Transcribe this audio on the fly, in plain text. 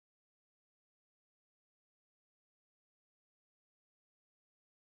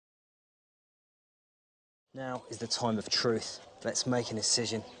Now is the time of truth. Let's make an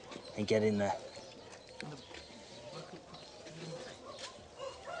incision and get in there.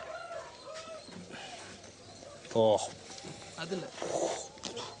 Oh.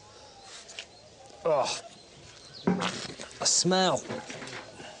 Oh. A smell.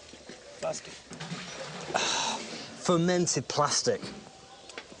 Plastic. Fermented plastic.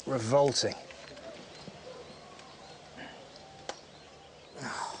 Revolting.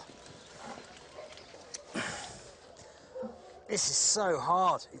 This is so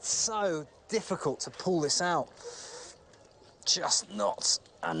hard. It's so difficult to pull this out. Just knots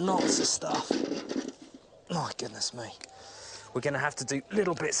and knots of stuff. My goodness me. We're going to have to do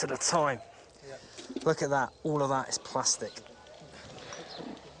little bits at a time. Yeah. Look at that. All of that is plastic.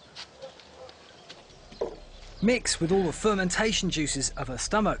 Mixed with all the fermentation juices of her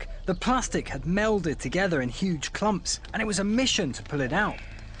stomach, the plastic had melded together in huge clumps, and it was a mission to pull it out.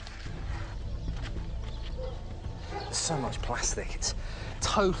 There's so much plastic, it's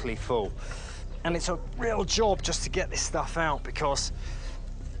totally full. And it's a real job just to get this stuff out because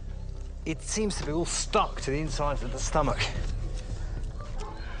it seems to be all stuck to the insides of the stomach.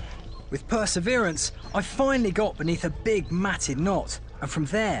 With perseverance, I finally got beneath a big matted knot, and from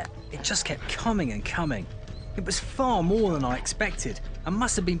there, it just kept coming and coming. It was far more than I expected and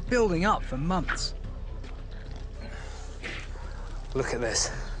must have been building up for months. Look at this.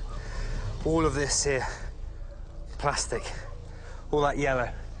 All of this here, plastic. All that yellow,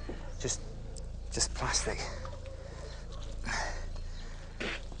 just plastic.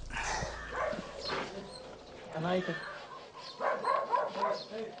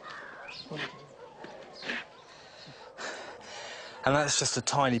 And that's just a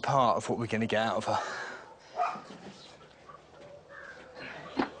tiny part of what we're going to get out of her.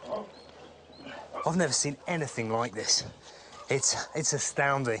 I've never seen anything like this. It's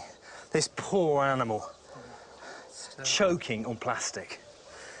astounding. This poor animal choking on plastic.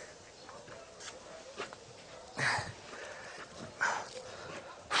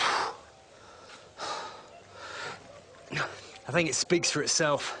 I think it speaks for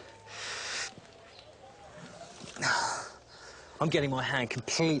itself. I'm getting my hand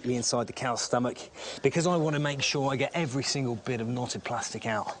completely inside the cow's stomach because I want to make sure I get every single bit of knotted plastic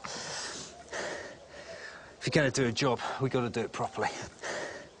out. If you're going to do a job, we've got to do it properly,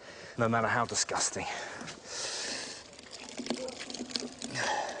 no matter how disgusting.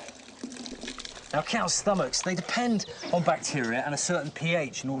 Now, cows' stomachs, they depend on bacteria and a certain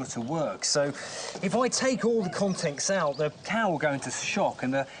pH in order to work. So if I take all the contents out, the cow will go into shock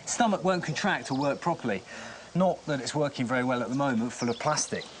and the stomach won't contract or work properly. Not that it's working very well at the moment, full of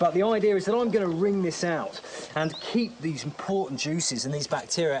plastic. But the idea is that I'm going to wring this out and keep these important juices and these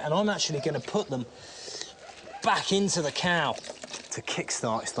bacteria, and I'm actually going to put them back into the cow to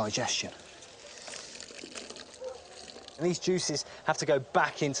kickstart its digestion. And these juices have to go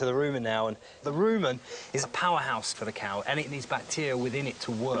back into the rumen now, and the rumen is a powerhouse for the cow, and it needs bacteria within it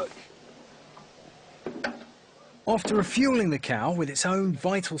to work. After refueling the cow with its own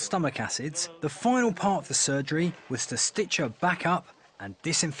vital stomach acids, the final part of the surgery was to stitch her back up and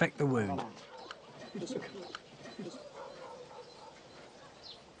disinfect the wound.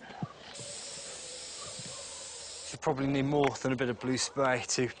 She'll probably need more than a bit of blue spray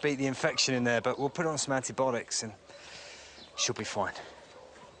to beat the infection in there, but we'll put her on some antibiotics and she'll be fine.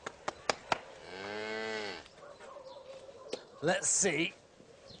 Let's see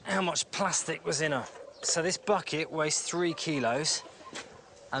how much plastic was in her. So this bucket weighs 3 kilos,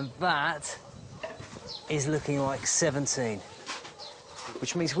 and that is looking like 17,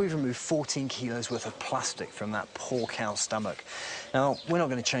 which means we've removed 14 kilos worth of plastic from that poor cow's stomach. Now, we're not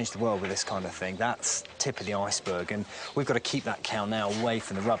going to change the world with this kind of thing. That's tip of the iceberg, and we've got to keep that cow now away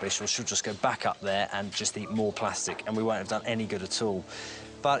from the rubbish, or she'll just go back up there and just eat more plastic, and we won't have done any good at all.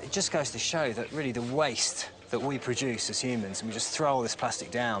 But it just goes to show that really the waste that we produce as humans, and we just throw all this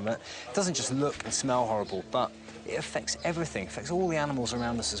plastic down, that it doesn't just look and smell horrible, but it affects everything, affects all the animals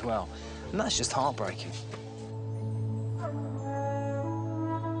around us as well. And that's just heartbreaking.